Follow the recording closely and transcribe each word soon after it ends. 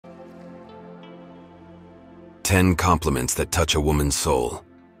10 compliments that touch a woman's soul.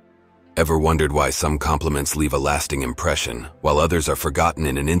 Ever wondered why some compliments leave a lasting impression, while others are forgotten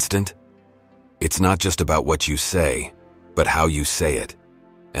in an instant? It's not just about what you say, but how you say it.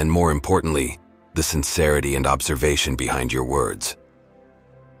 And more importantly, the sincerity and observation behind your words.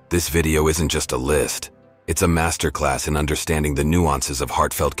 This video isn't just a list, it's a masterclass in understanding the nuances of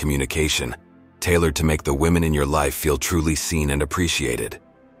heartfelt communication, tailored to make the women in your life feel truly seen and appreciated.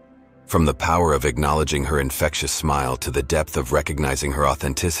 From the power of acknowledging her infectious smile to the depth of recognizing her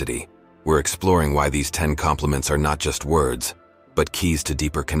authenticity, we're exploring why these 10 compliments are not just words, but keys to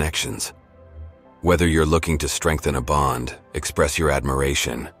deeper connections. Whether you're looking to strengthen a bond, express your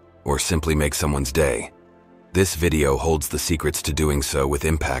admiration, or simply make someone's day, this video holds the secrets to doing so with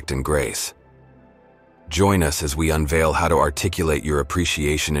impact and grace. Join us as we unveil how to articulate your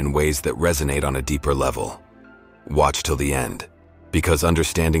appreciation in ways that resonate on a deeper level. Watch till the end, because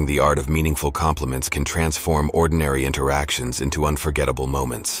understanding the art of meaningful compliments can transform ordinary interactions into unforgettable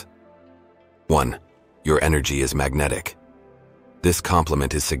moments. 1. Your energy is magnetic. This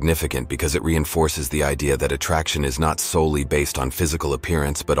compliment is significant because it reinforces the idea that attraction is not solely based on physical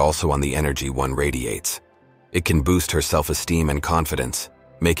appearance but also on the energy one radiates. It can boost her self-esteem and confidence,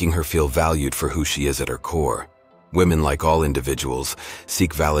 making her feel valued for who she is at her core. Women, like all individuals,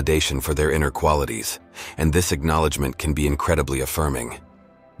 seek validation for their inner qualities, and this acknowledgement can be incredibly affirming.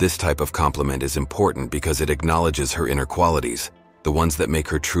 This type of compliment is important because it acknowledges her inner qualities, the ones that make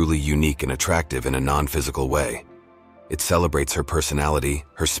her truly unique and attractive in a non-physical way. It celebrates her personality,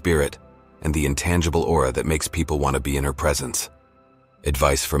 her spirit, and the intangible aura that makes people want to be in her presence.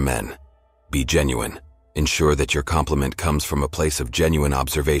 Advice for men: be genuine. Ensure that your compliment comes from a place of genuine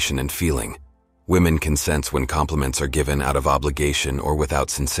observation and feeling. Women can sense when compliments are given out of obligation or without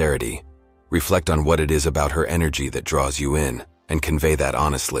sincerity. Reflect on what it is about her energy that draws you in, and convey that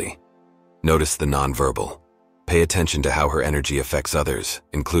honestly. Notice the nonverbal. Pay attention to how her energy affects others,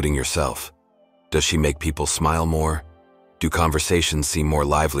 including yourself. Does she make people smile more? Do conversations seem more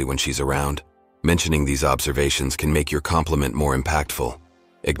lively when she's around? Mentioning these observations can make your compliment more impactful.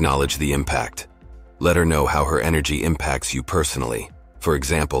 Acknowledge the impact. Let her know how her energy impacts you personally. For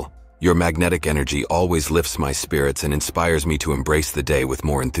example, your magnetic energy always lifts my spirits and inspires me to embrace the day with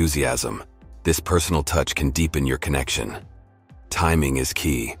more enthusiasm. This personal touch can deepen your connection. Timing is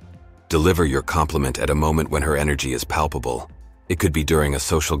key. Deliver your compliment at a moment when her energy is palpable. It could be during a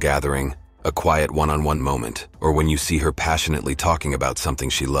social gathering, a quiet one-on-one moment, or when you see her passionately talking about something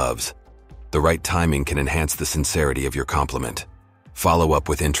she loves. The right timing can enhance the sincerity of your compliment. Follow up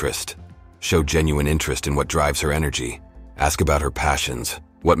with interest. Show genuine interest in what drives her energy. Ask about her passions,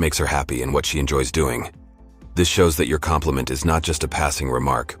 what makes her happy, and what she enjoys doing. This shows that your compliment is not just a passing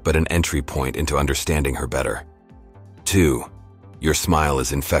remark, but an entry point into understanding her better. 2. Your smile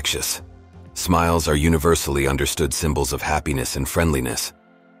is infectious. Smiles are universally understood symbols of happiness and friendliness.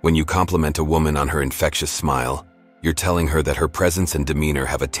 When you compliment a woman on her infectious smile, you're telling her that her presence and demeanor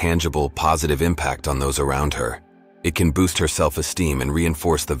have a tangible, positive impact on those around her. It can boost her self-esteem and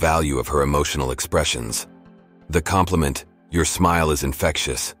reinforce the value of her emotional expressions. The compliment, "Your smile is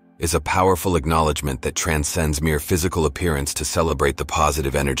infectious," is a powerful acknowledgement that transcends mere physical appearance to celebrate the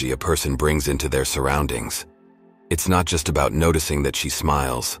positive energy a person brings into their surroundings. It's not just about noticing that she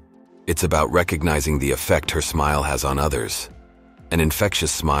smiles. It's about recognizing the effect her smile has on others. An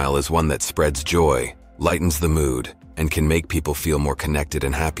infectious smile is one that spreads joy, lightens the mood, and can make people feel more connected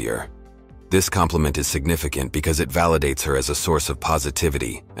and happier. This compliment is significant because it validates her as a source of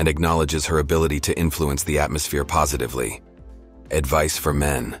positivity and acknowledges her ability to influence the atmosphere positively. Advice for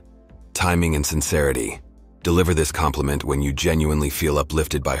men: timing and sincerity. Deliver this compliment when you genuinely feel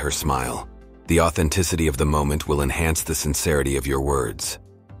uplifted by her smile. The authenticity of the moment will enhance the sincerity of your words.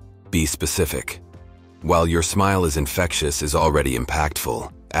 Be specific. While your smile is infectious is already impactful,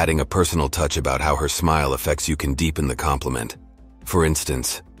 adding a personal touch about how her smile affects you can deepen the compliment. For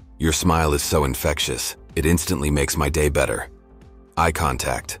instance, "Your smile is so infectious, it instantly makes my day better." Eye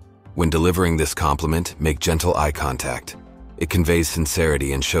contact. When delivering this compliment, make gentle eye contact. It conveys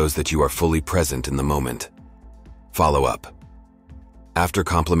sincerity and shows that you are fully present in the moment. Follow up. After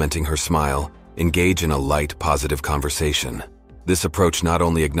complimenting her smile, engage in a light, positive conversation. This approach not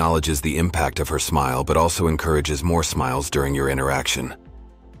only acknowledges the impact of her smile but also encourages more smiles during your interaction.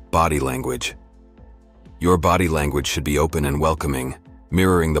 Body language. Your body language should be open and welcoming,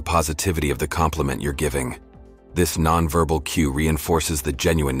 mirroring the positivity of the compliment you're giving. This nonverbal cue reinforces the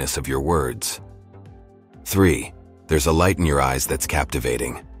genuineness of your words. 3. There's a light in your eyes that's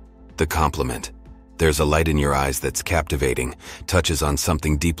captivating. The compliment, "There's a light in your eyes that's captivating," touches on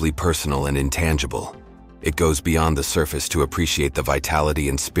something deeply personal and intangible. It goes beyond the surface to appreciate the vitality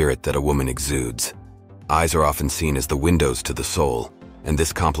and spirit that a woman exudes. Eyes are often seen as the windows to the soul, and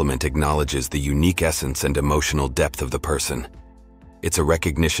this compliment acknowledges the unique essence and emotional depth of the person. It's a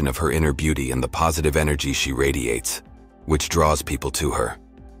recognition of her inner beauty and the positive energy she radiates, which draws people to her.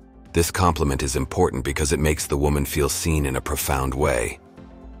 This compliment is important because it makes the woman feel seen in a profound way.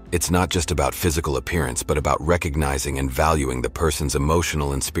 It's not just about physical appearance, but about recognizing and valuing the person's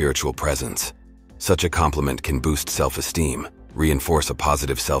emotional and spiritual presence. Such a compliment can boost self-esteem, reinforce a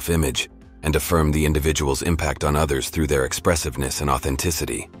positive self-image, and affirm the individual's impact on others through their expressiveness and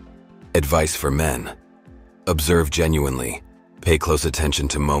authenticity. Advice for men. Observe genuinely. Pay close attention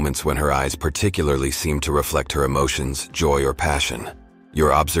to moments when her eyes particularly seem to reflect her emotions, joy, or passion.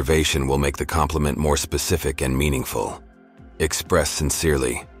 Your observation will make the compliment more specific and meaningful. Express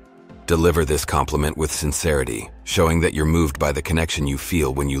sincerely. Deliver this compliment with sincerity, showing that you're moved by the connection you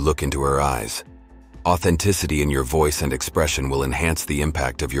feel when you look into her eyes. Authenticity in your voice and expression will enhance the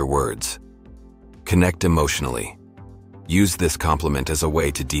impact of your words. Connect emotionally. Use this compliment as a way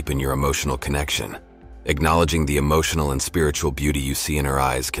to deepen your emotional connection. Acknowledging the emotional and spiritual beauty you see in her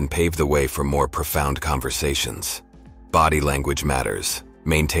eyes can pave the way for more profound conversations. Body language matters.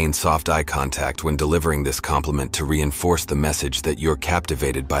 Maintain soft eye contact when delivering this compliment to reinforce the message that you're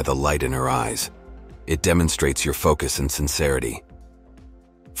captivated by the light in her eyes. It demonstrates your focus and sincerity.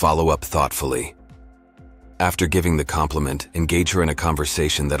 Follow up thoughtfully. After giving the compliment, engage her in a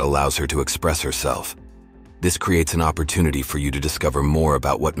conversation that allows her to express herself. This creates an opportunity for you to discover more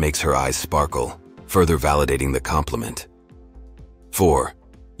about what makes her eyes sparkle, further validating the compliment. 4.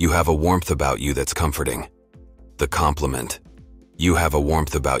 You have a warmth about you that's comforting. The compliment, "You have a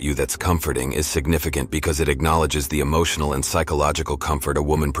warmth about you that's comforting," is significant because it acknowledges the emotional and psychological comfort a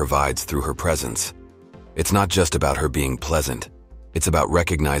woman provides through her presence. It's not just about her being pleasant. It's about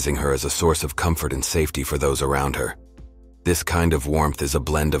recognizing her as a source of comfort and safety for those around her. This kind of warmth is a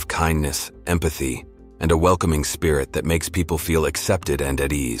blend of kindness, empathy, and a welcoming spirit that makes people feel accepted and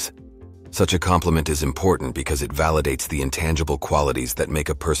at ease. Such a compliment is important because it validates the intangible qualities that make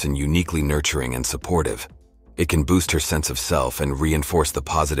a person uniquely nurturing and supportive. It can boost her sense of self and reinforce the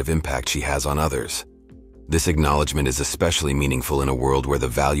positive impact she has on others. This acknowledgement is especially meaningful in a world where the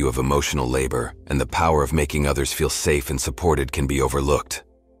value of emotional labor and the power of making others feel safe and supported can be overlooked.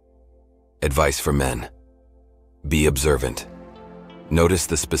 Advice for men. Be observant. Notice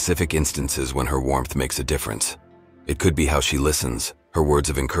the specific instances when her warmth makes a difference. It could be how she listens, her words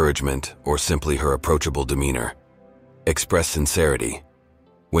of encouragement, or simply her approachable demeanor. Express sincerity.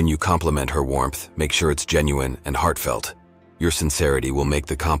 When you compliment her warmth, make sure it's genuine and heartfelt. Your sincerity will make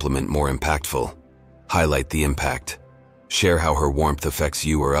the compliment more impactful. Highlight the impact. Share how her warmth affects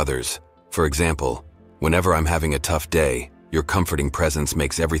you or others. For example, "Whenever I'm having a tough day, your comforting presence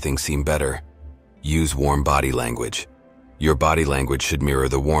makes everything seem better." Use warm body language. Your body language should mirror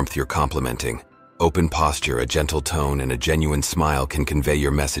the warmth you're complimenting. Open posture, a gentle tone, and a genuine smile can convey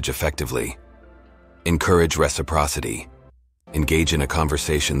your message effectively. Encourage reciprocity. Engage in a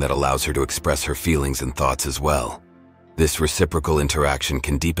conversation that allows her to express her feelings and thoughts as well. This reciprocal interaction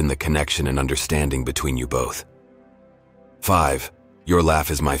can deepen the connection and understanding between you both. 5. Your laugh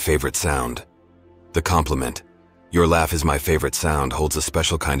is my favorite sound. The compliment, "Your laugh is my favorite sound," holds a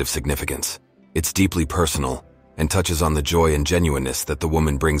special kind of significance. It's deeply personal and touches on the joy and genuineness that the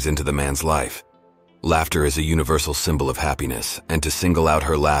woman brings into the man's life. Laughter is a universal symbol of happiness, and to single out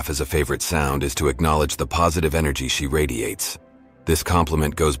her laugh as a favorite sound is to acknowledge the positive energy she radiates. This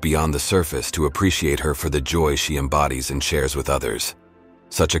compliment goes beyond the surface to appreciate her for the joy she embodies and shares with others.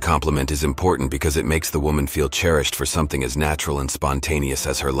 Such a compliment is important because it makes the woman feel cherished for something as natural and spontaneous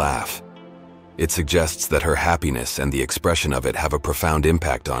as her laugh. It suggests that her happiness and the expression of it have a profound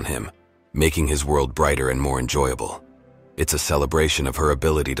impact on him, making his world brighter and more enjoyable. It's a celebration of her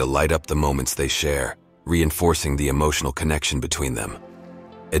ability to light up the moments they share, reinforcing the emotional connection between them.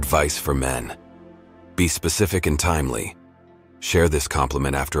 Advice for men. Be specific and timely. Share this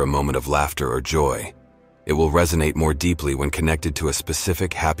compliment after a moment of laughter or joy. It will resonate more deeply when connected to a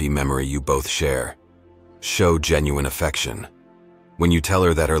specific happy memory you both share. Show genuine affection. When you tell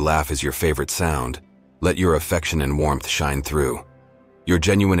her that her laugh is your favorite sound, let your affection and warmth shine through. Your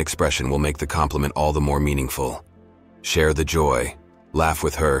genuine expression will make the compliment all the more meaningful. Share the joy. Laugh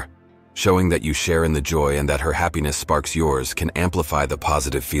with her. Showing that you share in the joy and that her happiness sparks yours can amplify the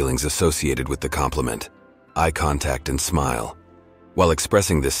positive feelings associated with the compliment. Eye contact and smile. While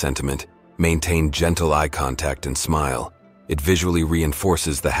expressing this sentiment, maintain gentle eye contact and smile. It visually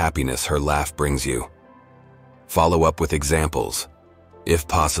reinforces the happiness her laugh brings you. Follow up with examples. If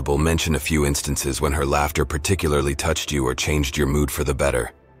possible, mention a few instances when her laughter particularly touched you or changed your mood for the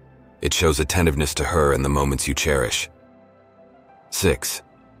better. It shows attentiveness to her and the moments you cherish. 6.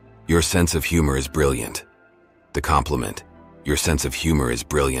 Your sense of humor is brilliant. The compliment, your sense of humor is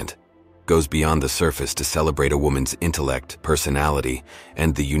brilliant, goes beyond the surface to celebrate a woman's intellect, personality,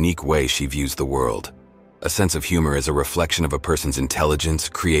 and the unique way she views the world. A sense of humor is a reflection of a person's intelligence,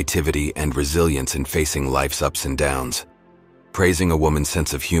 creativity, and resilience in facing life's ups and downs. Praising a woman's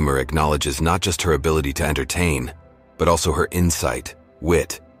sense of humor acknowledges not just her ability to entertain, but also her insight,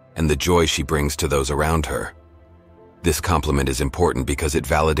 wit, and the joy she brings to those around her. This compliment is important because it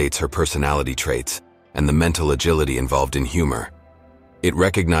validates her personality traits and the mental agility involved in humor. It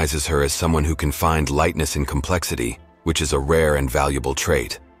recognizes her as someone who can find lightness in complexity, which is a rare and valuable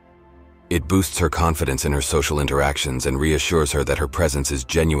trait. It boosts her confidence in her social interactions and reassures her that her presence is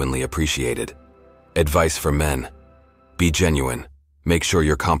genuinely appreciated. Advice for men: be genuine. Make sure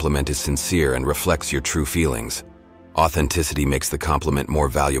your compliment is sincere and reflects your true feelings. Authenticity makes the compliment more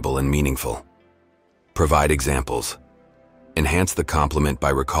valuable and meaningful. Provide examples. Enhance the compliment by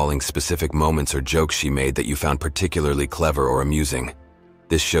recalling specific moments or jokes she made that you found particularly clever or amusing.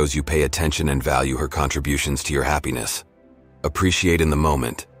 This shows you pay attention and value her contributions to your happiness. Appreciate in the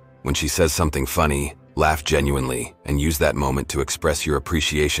moment. When she says something funny, laugh genuinely and use that moment to express your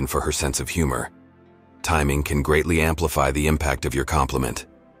appreciation for her sense of humor. Timing can greatly amplify the impact of your compliment.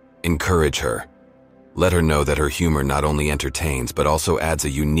 Encourage her. Let her know that her humor not only entertains but also adds a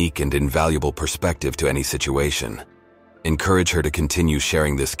unique and invaluable perspective to any situation. Encourage her to continue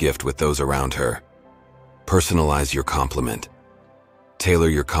sharing this gift with those around her. Personalize your compliment. Tailor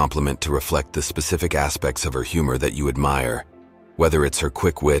your compliment to reflect the specific aspects of her humor that you admire. Whether it's her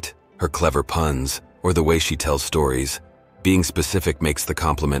quick wit, her clever puns, or the way she tells stories, being specific makes the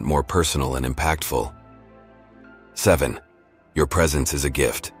compliment more personal and impactful. 7. Your presence is a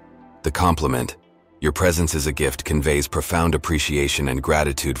gift. The compliment, your presence is a gift, conveys profound appreciation and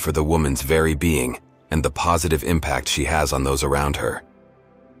gratitude for the woman's very being and the positive impact she has on those around her.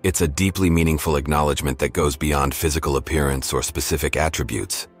 It's a deeply meaningful acknowledgement that goes beyond physical appearance or specific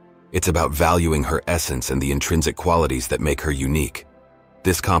attributes. It's about valuing her essence and the intrinsic qualities that make her unique.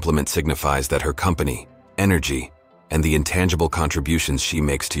 This compliment signifies that her company, energy, and the intangible contributions she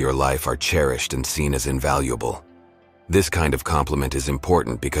makes to your life are cherished and seen as invaluable. This kind of compliment is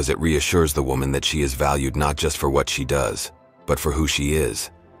important because it reassures the woman that she is valued not just for what she does, but for who she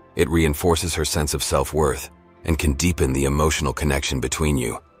is. It reinforces her sense of self-worth and can deepen the emotional connection between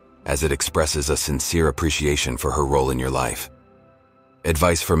you, as it expresses a sincere appreciation for her role in your life.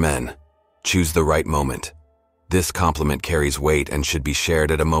 Advice for men: choose the right moment. This compliment carries weight and should be shared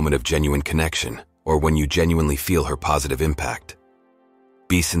at a moment of genuine connection or when you genuinely feel her positive impact.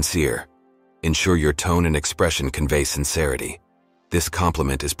 Be sincere. Ensure your tone and expression convey sincerity. This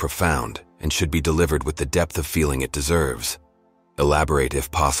compliment is profound and should be delivered with the depth of feeling it deserves. Elaborate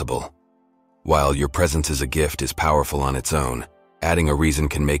if possible. While your presence as a gift is powerful on its own, adding a reason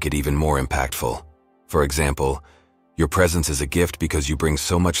can make it even more impactful. For example, your presence is a gift because you bring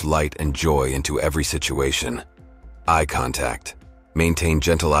so much light and joy into every situation. Eye contact. Maintain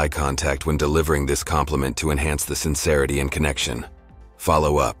gentle eye contact when delivering this compliment to enhance the sincerity and connection.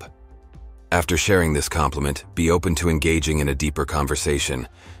 Follow up. After sharing this compliment, be open to engaging in a deeper conversation.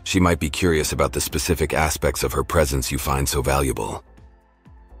 She might be curious about the specific aspects of her presence you find so valuable.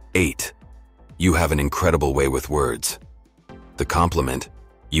 8. You have an incredible way with words. The compliment,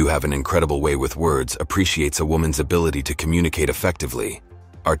 "You have an incredible way with words," appreciates a woman's ability to communicate effectively,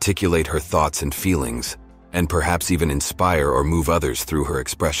 articulate her thoughts and feelings, and perhaps even inspire or move others through her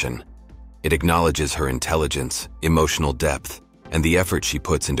expression. It acknowledges her intelligence, emotional depth, and the effort she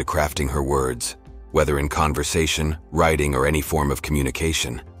puts into crafting her words, whether in conversation, writing, or any form of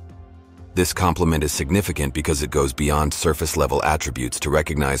communication. This compliment is significant because it goes beyond surface-level attributes to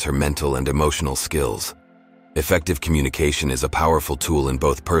recognize her mental and emotional skills. Effective communication is a powerful tool in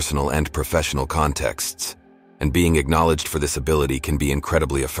both personal and professional contexts, and being acknowledged for this ability can be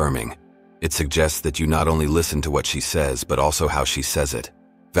incredibly affirming. It suggests that you not only listen to what she says, but also how she says it,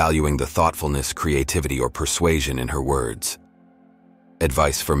 valuing the thoughtfulness, creativity, or persuasion in her words.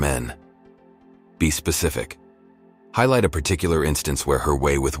 Advice for men: be specific. Highlight a particular instance where her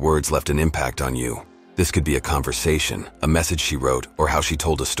way with words left an impact on you. This could be a conversation, a message she wrote, or how she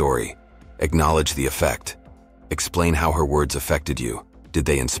told a story. Acknowledge the effect. Explain how her words affected you. Did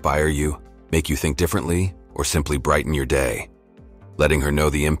they inspire you, make you think differently, or simply brighten your day? Letting her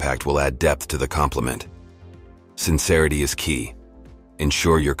know the impact will add depth to the compliment. Sincerity is key.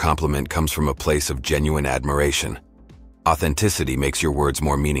 Ensure your compliment comes from a place of genuine admiration. Authenticity makes your words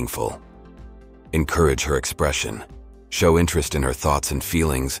more meaningful. Encourage her expression. Show interest in her thoughts and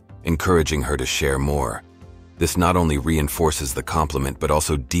feelings, encouraging her to share more. This not only reinforces the compliment but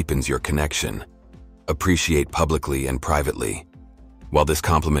also deepens your connection. Appreciate publicly and privately. While this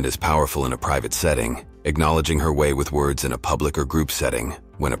compliment is powerful in a private setting, acknowledging her way with words in a public or group setting,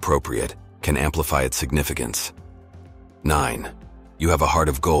 when appropriate, can amplify its significance. 9. You have a heart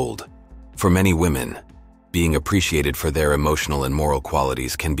of gold. For many women, being appreciated for their emotional and moral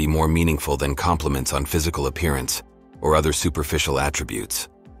qualities can be more meaningful than compliments on physical appearance or other superficial attributes.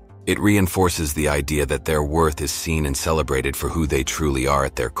 It reinforces the idea that their worth is seen and celebrated for who they truly are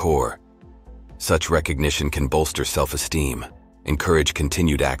at their core. Such recognition can bolster self-esteem, encourage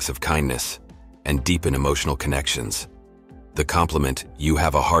continued acts of kindness, and deepen emotional connections. The compliment, "You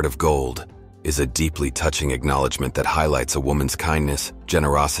have a heart of gold," is a deeply touching acknowledgement that highlights a woman's kindness,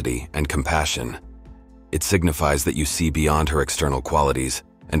 generosity, and compassion. It signifies that you see beyond her external qualities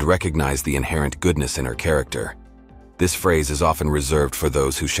and recognize the inherent goodness in her character. This phrase is often reserved for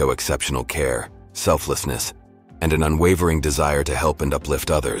those who show exceptional care, selflessness, and an unwavering desire to help and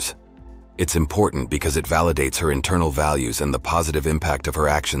uplift others. It's important because it validates her internal values and the positive impact of her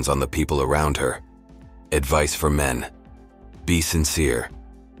actions on the people around her. Advice for men: be sincere.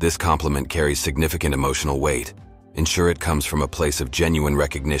 This compliment carries significant emotional weight. Ensure it comes from a place of genuine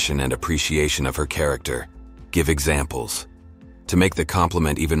recognition and appreciation of her character. Give examples. To make the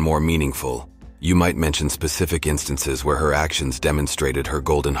compliment even more meaningful, you might mention specific instances where her actions demonstrated her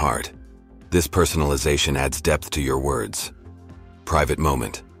golden heart. This personalization adds depth to your words. Private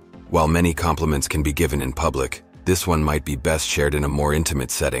moment. While many compliments can be given in public, this one might be best shared in a more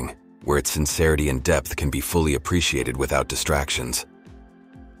intimate setting, where its sincerity and depth can be fully appreciated without distractions.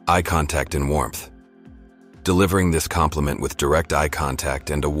 Eye contact and warmth. Delivering this compliment with direct eye contact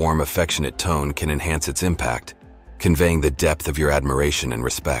and a warm, affectionate tone can enhance its impact, conveying the depth of your admiration and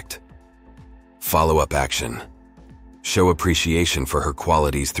respect. Follow-up action. Show appreciation for her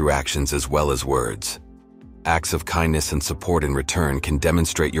qualities through actions as well as words. Acts of kindness and support in return can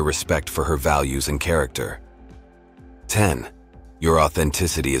demonstrate your respect for her values and character. 10. Your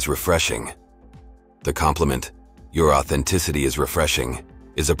authenticity is refreshing. The compliment, "Your authenticity is refreshing,"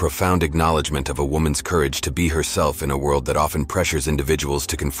 is a profound acknowledgement of a woman's courage to be herself in a world that often pressures individuals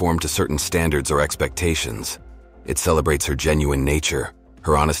to conform to certain standards or expectations. It celebrates her genuine nature,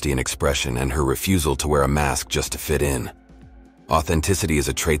 her honesty in expression, and her refusal to wear a mask just to fit in. Authenticity is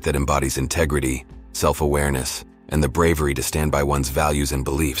a trait that embodies integrity, self-awareness, and the bravery to stand by one's values and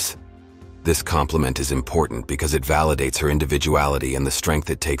beliefs. This compliment is important because it validates her individuality and the strength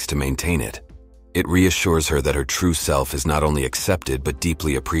it takes to maintain it. It reassures her that her true self is not only accepted but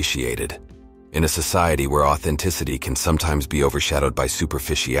deeply appreciated. In a society where authenticity can sometimes be overshadowed by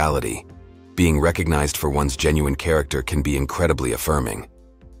superficiality, being recognized for one's genuine character can be incredibly affirming.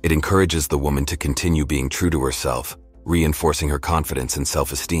 It encourages the woman to continue being true to herself, reinforcing her confidence and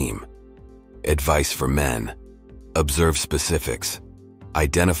self-esteem. Advice for men: observe specifics.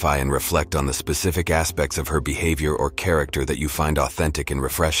 Identify and reflect on the specific aspects of her behavior or character that you find authentic and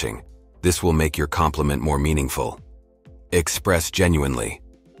refreshing. This will make your compliment more meaningful. Express genuinely.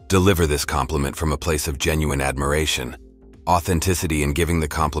 Deliver this compliment from a place of genuine admiration. Authenticity in giving the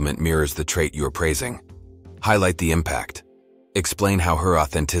compliment mirrors the trait you are praising. Highlight the impact. Explain how her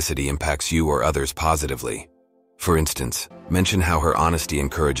authenticity impacts you or others positively. For instance, mention how her honesty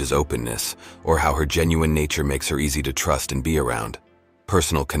encourages openness, or how her genuine nature makes her easy to trust and be around.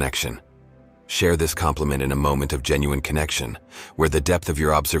 Personal connection. Share this compliment in a moment of genuine connection, where the depth of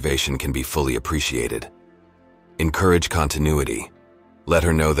your observation can be fully appreciated. Encourage continuity. Let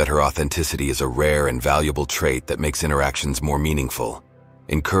her know that her authenticity is a rare and valuable trait that makes interactions more meaningful.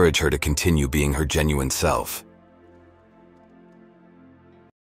 Encourage her to continue being her genuine self.